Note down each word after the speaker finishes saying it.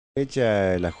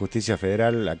Fecha la Justicia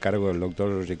Federal a cargo del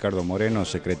doctor Ricardo Moreno,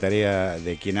 secretaría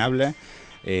de quien habla,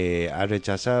 ha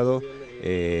rechazado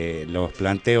los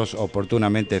planteos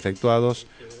oportunamente efectuados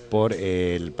por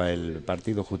el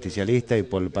Partido Justicialista y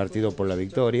por el Partido por la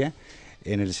Victoria,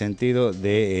 en el sentido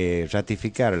de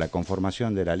ratificar la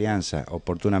conformación de la alianza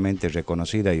oportunamente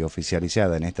reconocida y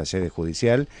oficializada en esta sede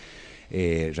judicial,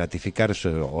 ratificar su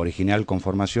original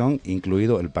conformación,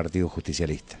 incluido el Partido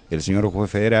Justicialista. El señor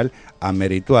juez federal ha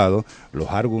merituado los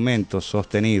argumentos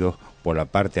sostenidos por la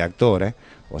parte actora,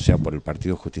 o sea, por el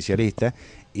Partido Justicialista,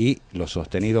 y los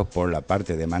sostenidos por la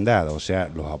parte demandada, o sea,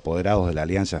 los apoderados de la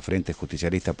Alianza Frente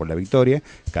Justicialista por la Victoria.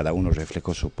 Cada uno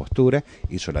reflejó su postura,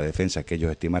 hizo la defensa que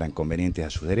ellos estimaran convenientes a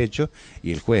sus derechos,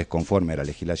 y el juez, conforme a la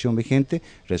legislación vigente,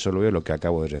 resolvió lo que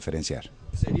acabo de referenciar.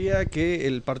 Sería que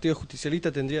el Partido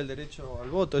Justicialista tendría el derecho al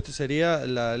voto. ¿Esta sería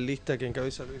la lista que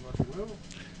encabeza Luis Martín Nuevo?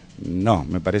 No,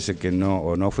 me parece que no,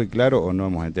 o no fui claro o no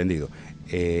hemos entendido.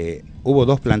 Hubo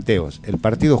dos planteos. El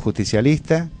Partido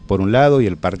Justicialista, por un lado, y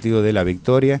el Partido de la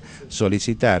Victoria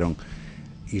solicitaron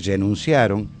y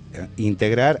renunciaron a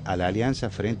integrar a la Alianza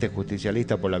Frente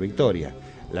Justicialista por la Victoria.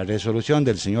 La resolución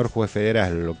del señor juez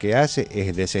federal lo que hace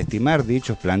es desestimar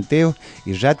dichos planteos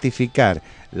y ratificar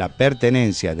la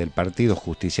pertenencia del Partido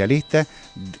Justicialista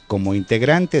como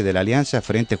integrante de la Alianza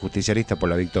Frente Justicialista por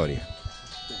la Victoria.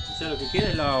 O sea, lo que queda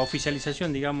es la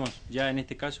oficialización, digamos, ya en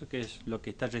este caso, que es lo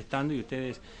que está restando, y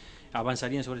ustedes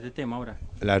avanzarían sobre este tema ahora.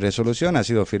 La resolución ha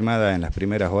sido firmada en las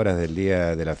primeras horas del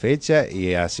día de la fecha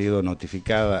y ha sido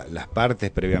notificada las partes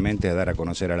previamente a dar a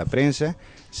conocer a la prensa.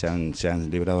 Se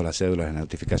han librado las cédulas de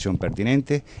notificación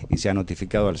pertinentes y se ha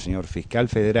notificado al señor fiscal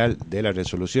federal de la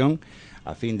resolución,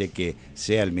 a fin de que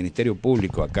sea el Ministerio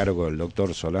Público, a cargo del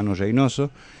doctor Solano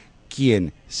Reynoso,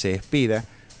 quien se expida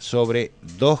sobre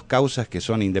dos causas que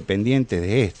son independientes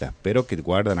de estas, pero que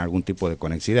guardan algún tipo de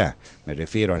conexidad. Me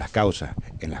refiero a las causas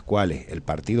en las cuales el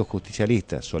Partido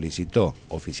Justicialista solicitó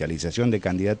oficialización de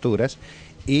candidaturas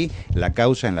y la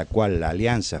causa en la cual la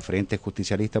Alianza Frente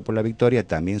Justicialista por la Victoria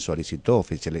también solicitó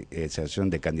oficialización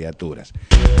de candidaturas.